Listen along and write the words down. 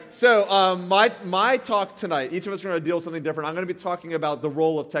So my talk tonight, each of us are going to deal with something different. I'm going to be talking about the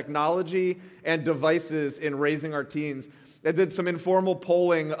role of technology and devices in raising our teens. I did some informal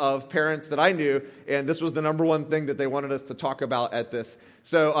polling of parents that I knew, and this was the number one thing that they wanted us to talk about at this.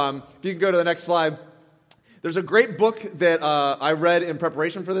 So if you can go to the next slide. There's a great book that I read in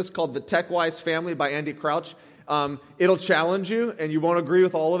preparation for this called The TechWise Family by Andy Crouch. It'll challenge you, and you won't agree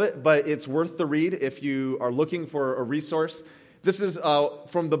with all of it, but it's worth the read if you are looking for a resource. This is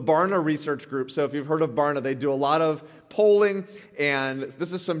from the Barna Research Group. So if you've heard of Barna, they do a lot of polling, and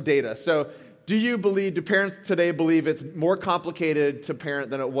this is some data. So do parents today believe it's more complicated to parent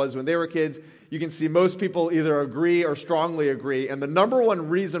than it was when they were kids? You can see most people either agree or strongly agree. And the number one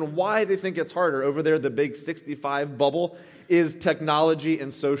reason why they think it's harder, over there, the big 65 bubble, is technology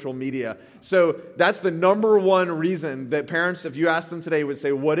and social media. So that's the number one reason that parents, if you ask them today, would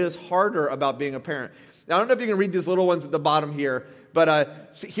say, what is harder about being a parent? Now, I don't know if you can read these little ones at the bottom here,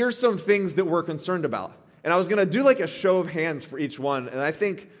 but here's some things that we're concerned about. And I was going to do like a show of hands for each one. And I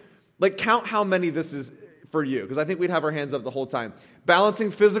think, count how many this is for you, because I think we'd have our hands up the whole time. Balancing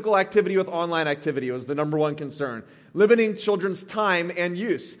physical activity with online activity was the number one concern. Limiting children's time and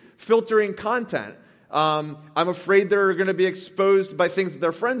use. Filtering content. I'm afraid they're going to be exposed by things that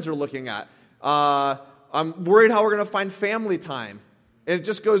their friends are looking at. I'm worried how we're going to find family time. And it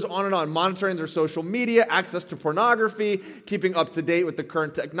just goes on and on. Monitoring their social media, access to pornography, keeping up to date with the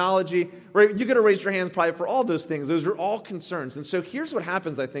current technology. Right? You got to raise your hands probably for all those things. Those are all concerns. And so here's what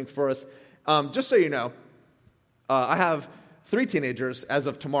happens, I think, for us. Just so you know, I have 3 teenagers as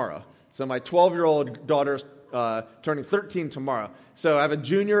of tomorrow. So my 12-year-old daughter's turning 13 tomorrow. So I have a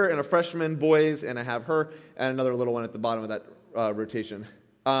junior and a freshman, boys, and I have her and another little one at the bottom of that rotation.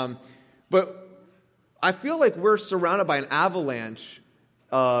 But I feel like we're surrounded by an avalanche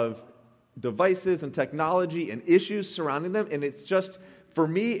of devices and technology and issues surrounding them, and it's just, for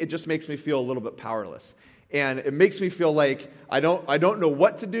me, it just makes me feel a little bit powerless. And it makes me feel like I don't know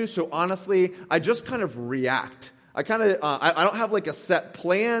what to do, so honestly, I just kind of react. I don't have like a set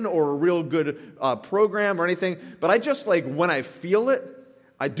plan or a real good program or anything, but I just when I feel it,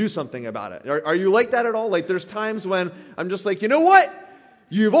 I do something about it. Are you like that at all? Like there's times when I'm just like, you know what?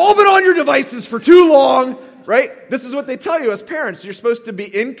 You've all been on your devices for too long, right? This is what they tell you as parents. You're supposed to be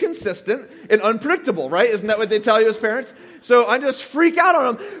inconsistent and unpredictable, right? Isn't that what they tell you as parents? So I just freak out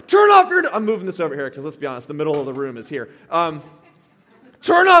on them. Turn off your... I'm moving this over here because let's be honest, the middle of the room is here.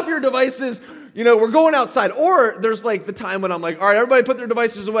 Turn off your devices. We're going outside. Or there's the time when I'm like, all right, everybody put their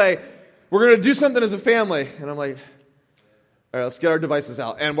devices away. We're going to do something as a family. And I'm like, all right, let's get our devices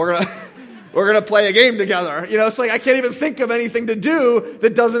out. And we're going to play a game together. It's like I can't even think of anything to do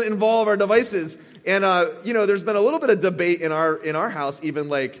that doesn't involve our devices. And, there's been a little bit of debate in our house, even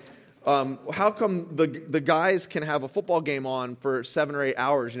how come the guys can have a football game on for 7 or 8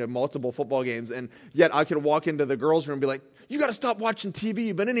 hours, multiple football games, and yet I could walk into the girls' room and be like, you got to stop watching TV.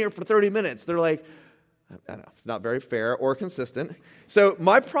 You've been in here for 30 minutes. They're like, I know, it's not very fair or consistent. So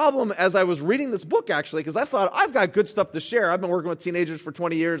my problem as I was reading this book, actually, because I thought I've got good stuff to share. I've been working with teenagers for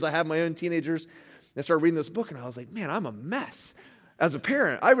 20 years. I have my own teenagers. And I started reading this book, and I was like, man, I'm a mess. As a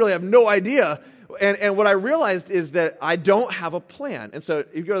parent, I really have no idea. And what I realized is that I don't have a plan. And so if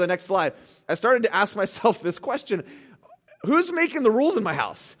you go to the next slide, I started to ask myself this question: who's making the rules in my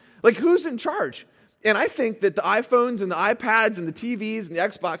house? Who's in charge? And I think that the iPhones and the iPads and the TVs and the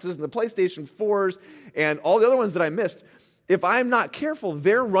Xboxes and the PlayStation 4s and all the other ones that I missed, if I'm not careful,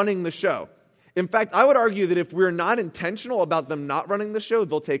 they're running the show. In fact, I would argue that if we're not intentional about them not running the show,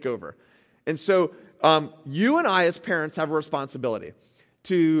 they'll take over. And so you and I as parents have a responsibility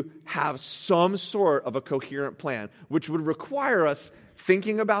to have some sort of a coherent plan, which would require us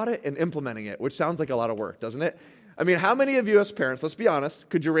thinking about it and implementing it, which sounds like a lot of work, doesn't it? I mean, how many of you as parents, let's be honest,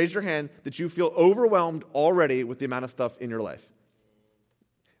 could you raise your hand that you feel overwhelmed already with the amount of stuff in your life?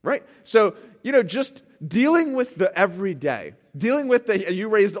 Right? So, just dealing with the everyday, you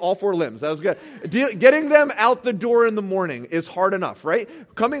raised all 4 limbs, that was good. Getting them out the door in the morning is hard enough, right?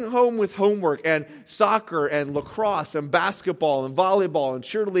 Coming home with homework and soccer and lacrosse and basketball and volleyball and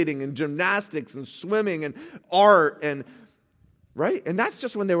cheerleading and gymnastics and swimming and art and... right? And that's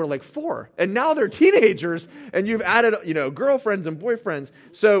just when they were 4. And now they're teenagers, and you've added, girlfriends and boyfriends.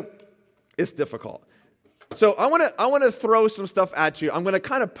 So it's difficult. So I want to throw some stuff at you. I'm going to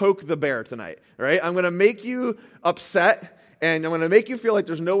kind of poke the bear tonight, right? I'm going to make you upset, and I'm going to make you feel like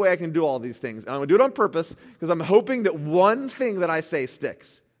there's no way I can do all these things. And I'm going to do it on purpose because I'm hoping that one thing that I say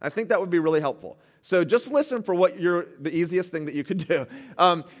sticks. I think that would be really helpful. So just listen for what the easiest thing that you could do.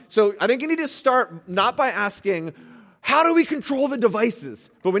 So I think you need to start not by asking, how do we control the devices?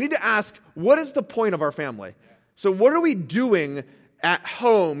 But we need to ask, what is the point of our family? So what are we doing at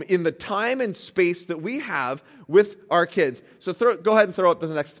home in the time and space that we have with our kids. So go ahead and throw up the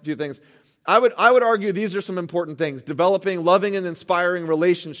next few things. I would argue these are some important things. Developing loving and inspiring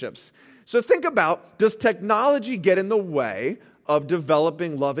relationships. So think about, does technology get in the way of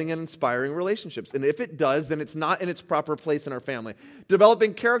developing loving and inspiring relationships? And if it does, then it's not in its proper place in our family.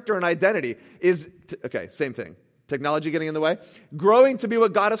 Developing character and identity is, same thing. Technology getting in the way. Growing to be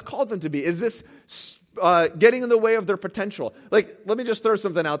what God has called them to be. Is this getting in the way of their potential? Like, let me just throw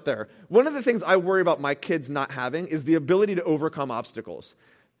something out there. One of the things I worry about my kids not having is the ability to overcome obstacles.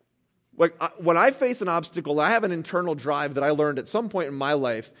 Like, when I face an obstacle, I have an internal drive that I learned at some point in my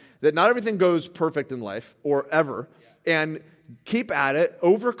life that not everything goes perfect in life or ever. And keep at it,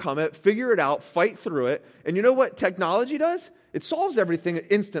 overcome it, figure it out, fight through it. And you know what technology does? It solves everything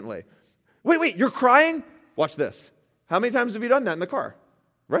instantly. Wait, you're crying? Watch this. How many times have you done that in the car?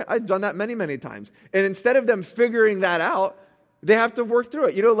 Right? I've done that many, many times. And instead of them figuring that out, they have to work through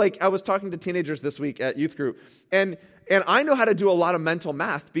it. You know, like I was talking to teenagers this week at youth group, and I know how to do a lot of mental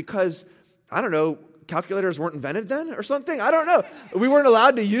math because, I don't know, calculators weren't invented then or something? I don't know. We weren't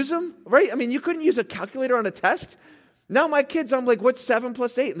allowed to use them, right? I mean, you couldn't use a calculator on a test. Now my kids, I'm like, what's 7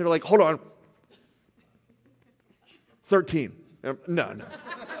 plus 8? And they're like, hold on. 13. No.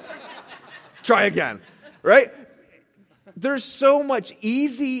 Try again, right? There's so much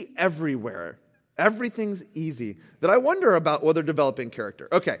easy everywhere. Everything's easy that I wonder about whether developing character.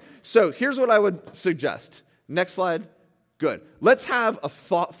 Okay, so here's what I would suggest. Next slide. Good. Let's have a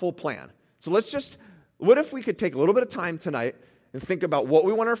thoughtful plan. So what if we could take a little bit of time tonight and think about what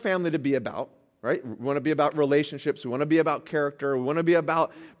we want our family to be about, right? We want to be about relationships. We want to be about character. We want to be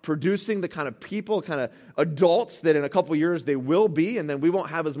about producing the kind of people, kind of adults that in a couple years they will be, and then we won't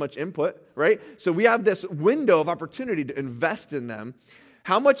have as much input, right? So we have this window of opportunity to invest in them.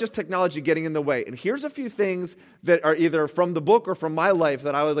 How much is technology getting in the way? And here's a few things that are either from the book or from my life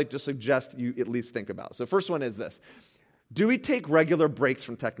that I would like to suggest you at least think about. So first one is this. Do we take regular breaks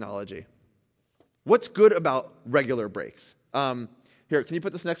from technology? What's good about regular breaks? Here, can you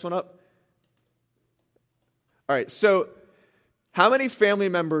put this next one up? All right, so how many family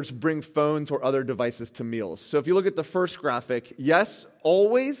members bring phones or other devices to meals? So if you look at the first graphic, yes,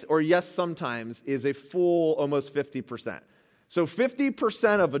 always, or yes, sometimes, is a full almost 50%. So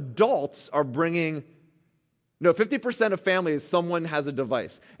 50% of adults are 50% of families, someone has a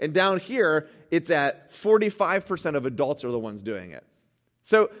device. And down here, it's at 45% of adults are the ones doing it.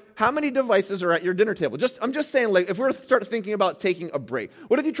 So how many devices are at your dinner table? I'm just saying, like, if we were to start thinking about taking a break,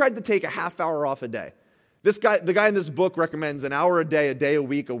 what if you tried to take a half hour off a day? The guy in this book recommends an hour a day a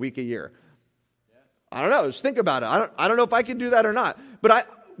week, a year. I don't know. Just think about it. I don't know if I can do that or not. But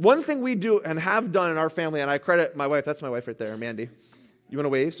one thing we do and have done in our family, and I credit my wife. That's my wife right there, Mandy. You want to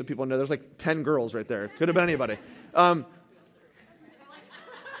wave so people know? There's like 10 girls right there. Could have been anybody.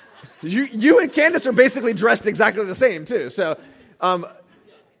 You and Candace are basically dressed exactly the same too. So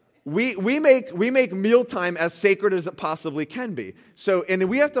we make mealtime as sacred as it possibly can be. So, and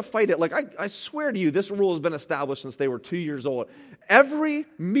we have to fight it. Like, I swear to you, this rule has been established since they were 2 years old. Every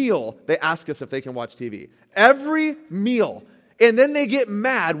meal, they ask us if they can watch TV. Every meal. And then they get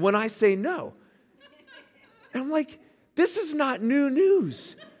mad when I say no. And I'm like, this is not new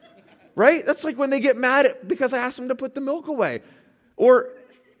news. Right? That's like when they get mad because I asked them to put the milk away. Or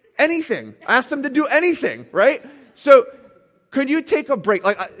anything. I asked them to do anything, right? So, could you take a break?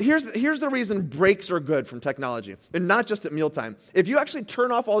 Like, here's the reason breaks are good from technology, and not just at mealtime. If you actually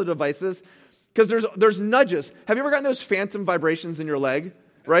turn off all the devices, because there's nudges. Have you ever gotten those phantom vibrations in your leg?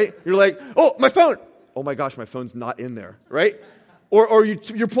 Right? You're like, oh, my phone. Oh my gosh, my phone's not in there. Right? Or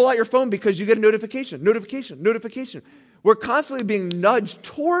you pull out your phone because you get a notification. We're constantly being nudged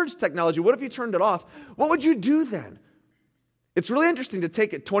towards technology. What if you turned it off? What would you do then? It's really interesting to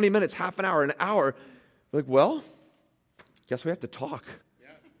take it 20 minutes, half an hour, an hour. Like, well, guess we have to talk. Yeah.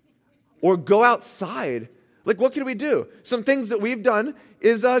 Or go outside. Like, what can we do? Some things that we've done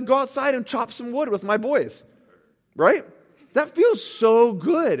is go outside and chop some wood with my boys. Right? That feels so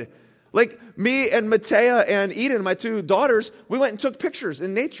good. Like, me and Matea and Eden, my two daughters, we went and took pictures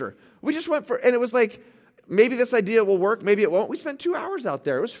in nature. We just went and it was like, maybe this idea will work, maybe it won't. We spent 2 hours out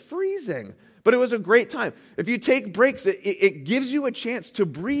there. It was freezing. But it was a great time. If you take breaks, it gives you a chance to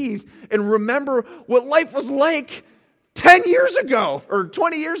breathe and remember what life was like 10 years ago or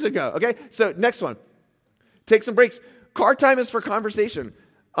 20 years ago. Okay? So next one. Take some breaks. Car time is for conversation.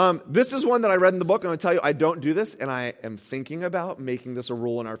 This is one that I read in the book. I'm going to tell you I don't do this, and I am thinking about making this a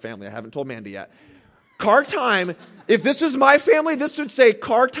rule in our family. I haven't told Mandy yet. Car time, if this is my family, this would say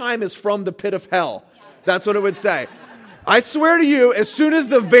car time is from the pit of hell. That's what it would say. I swear to you, as soon as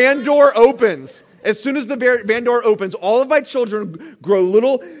the van door opens As soon as the van door opens, all of my children grow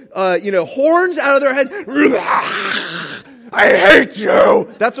little, horns out of their head. I hate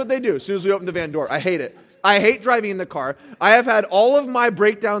you. That's what they do as soon as we open the van door. I hate it. I hate driving in the car. I have had all of my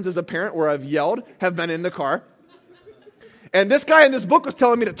breakdowns as a parent where I've yelled have been in the car. And this guy in this book was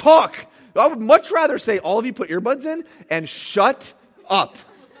telling me to talk. I would much rather say, all of you put earbuds in and shut up,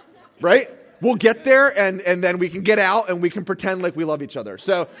 right? We'll get there and then we can get out and we can pretend like we love each other.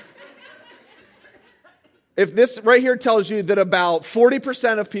 So if this right here tells you that about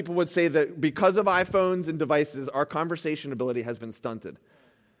 40% of people would say that because of iPhones and devices, our conversation ability has been stunted.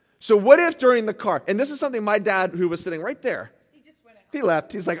 So what if during the car, and this is something my dad, who was sitting right there, he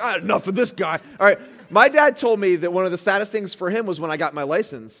left. He's like, enough of this guy. All right. My dad told me that one of the saddest things for him was when I got my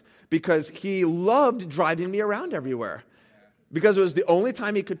license because he loved driving me around everywhere because it was the only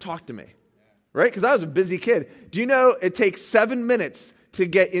time he could talk to me, right? Because I was a busy kid. Do you know it takes 7 minutes to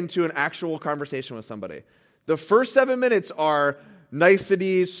get into an actual conversation with somebody? The first 7 minutes are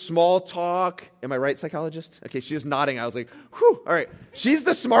niceties, small talk. Am I right, psychologist? Okay, she's nodding. I was like, whew, all right. She's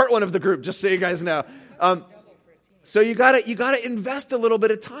the smart one of the group, just so you guys know. So you gotta invest a little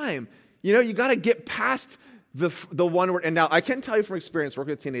bit of time. You got to get past the one word. And now I can tell you from experience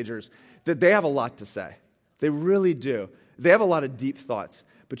working with teenagers that they have a lot to say. They really do. They have a lot of deep thoughts.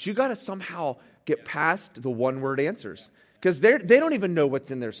 But you got to somehow get past the one-word answers because they don't even know what's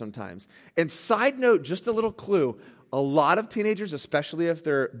in there sometimes. And side note, just a little clue, a lot of teenagers, especially if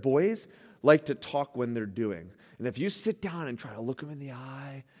they're boys, like to talk when they're doing. And if you sit down and try to look them in the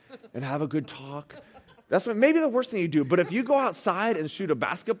eye and have a good talk, that's maybe the worst thing you do. But if you go outside and shoot a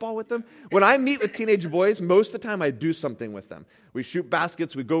basketball with them, when I meet with teenage boys, most of the time I do something with them. We shoot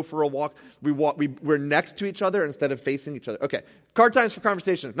baskets, we go for a walk, we're next to each other instead of facing each other. Okay, card times for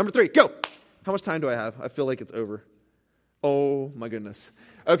conversation. Number 3, go. How much time do I have? I feel like it's over. Oh my goodness.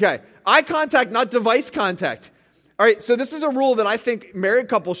 Okay, eye contact, not device contact. All right, so this is a rule that I think married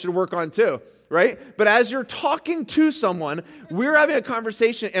couples should work on too, right? But as you're talking to someone, we're having a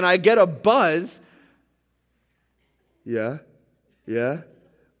conversation and I get a buzz. Yeah.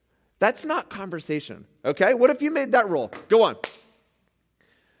 That's not conversation, okay? What if you made that rule? Go on.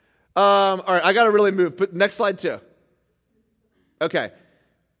 All right, I got to really move. Put next slide too. Okay.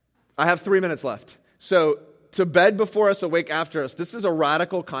 I have 3 minutes left. So to bed before us, awake after us. This is a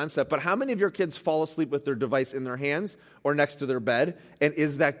radical concept, but how many of your kids fall asleep with their device in their hands or next to their bed? And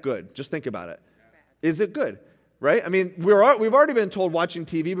is that good? Just think about it. Is it good? Right? I mean, we've already been told watching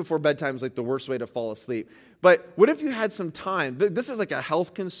TV before bedtime is like the worst way to fall asleep. But what if you had some time? This is like a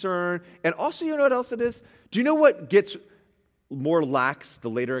health concern. And also, you know what else it is? Do you know what gets more lax the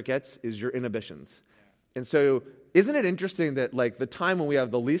later it gets is your inhibitions. And so isn't it interesting that like the time when we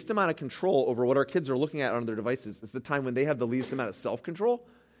have the least amount of control over what our kids are looking at on their devices is the time when they have the least amount of self-control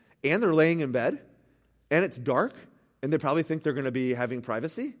and they're laying in bed and it's dark and they probably think they're going to be having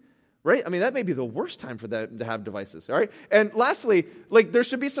privacy? Right? I mean, that may be the worst time for them to have devices, all right? And lastly, like there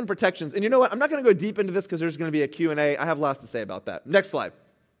should be some protections. And you know what? I'm not going to go deep into this because there's going to be a Q&A. I have lots to say about that. Next slide.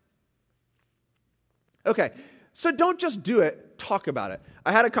 Okay, so don't just do it, talk about it.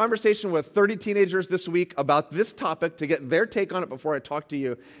 I had a conversation with 30 teenagers this week about this topic to get their take on it before I talk to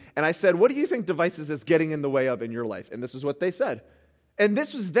you. And I said, what do you think devices is getting in the way of in your life? And this is what they said. And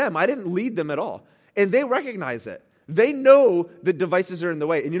this was them. I didn't lead them at all. And they recognize it. They know that devices are in the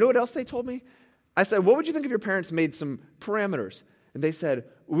way. And you know what else they told me? I said, what would you think if your parents made some parameters? And they said,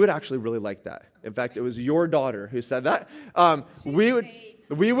 we would actually really like that. In fact, it was your daughter who said that. We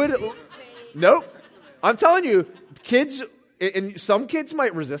would, nope. I'm telling you, kids, and some kids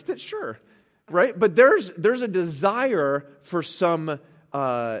might resist it, sure, right? But there's a desire for some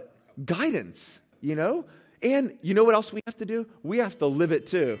guidance, you know? And you know what else we have to do? We have to live it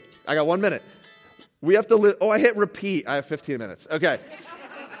too. I got 1 minute. We have to live. Oh, I hit repeat. I have 15 minutes. Okay.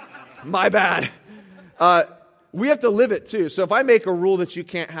 My bad. We have to live it too. So if I make a rule that you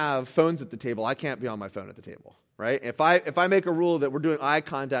can't have phones at the table, I can't be on my phone at the table, right? If I make a rule that we're doing eye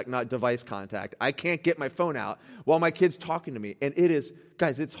contact, not device contact, I can't get my phone out while my kid's talking to me. And it is,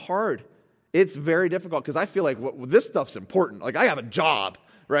 guys, it's hard. It's very difficult because I feel like this stuff's important. Like I have a job,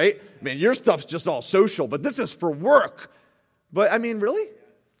 right? I mean, your stuff's just all social, but this is for work. But I mean, really?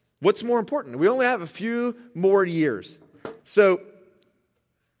 What's more important? We only have a few more years. So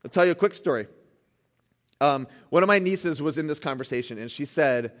I'll tell you a quick story. One of my nieces was in this conversation, and she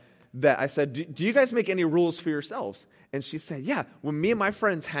said that, I said, do you guys make any rules for yourselves? And she said, yeah, when me and my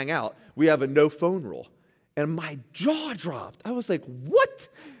friends hang out, we have a no phone rule. And my jaw dropped. I was like, what?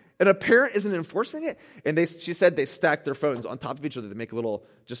 And a parent isn't enforcing it? And she said they stack their phones on top of each other to make a little,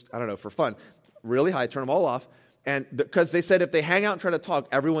 just, I don't know, for fun, really high, turn them all off. And because they said if they hang out and try to talk,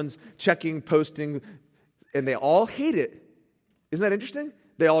 everyone's checking, posting, and they all hate it. Isn't that interesting?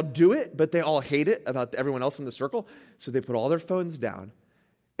 They all do it, but they all hate it about everyone else in the circle. So they put all their phones down.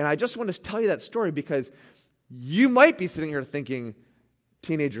 And I just want to tell you that story because you might be sitting here thinking,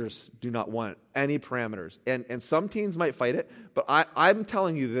 teenagers do not want any parameters. And some teens might fight it, but I'm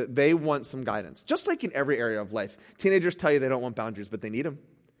telling you that they want some guidance. Just like in every area of life. Teenagers tell you they don't want boundaries, but they need them.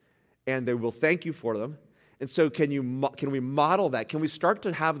 And they will thank you for them. And so can we model that? Can we start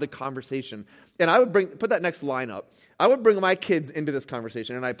to have the conversation? And I would put that next line up. I would bring my kids into this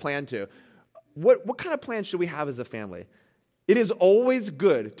conversation, and I plan to. What kind of plan should we have as a family? It is always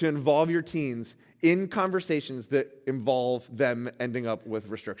good to involve your teens in conversations that involve them ending up with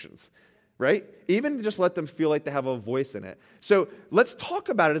restrictions, right? Even to just let them feel like they have a voice in it. So let's talk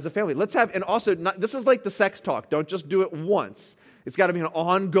about it as a family. This is like the sex talk. Don't just do it once. It's got to be an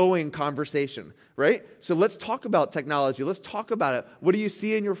ongoing conversation, right? So let's talk about technology. Let's talk about it. What do you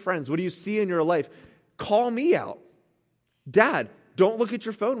see in your friends? What do you see in your life? Call me out. Dad, don't look at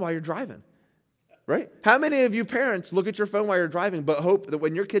your phone while you're driving, right? How many of you parents look at your phone while you're driving but hope that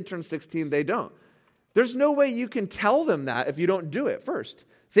when your kid turns 16, they don't? There's no way you can tell them that if you don't do it first.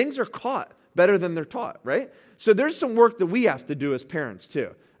 Things are caught better than they're taught, right? So there's some work that we have to do as parents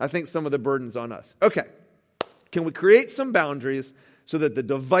too. I think some of the burden's on us. Okay. Can we create some boundaries so that the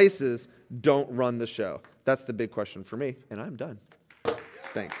devices don't run the show? That's the big question for me, and I'm done.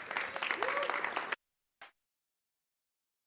 Thanks.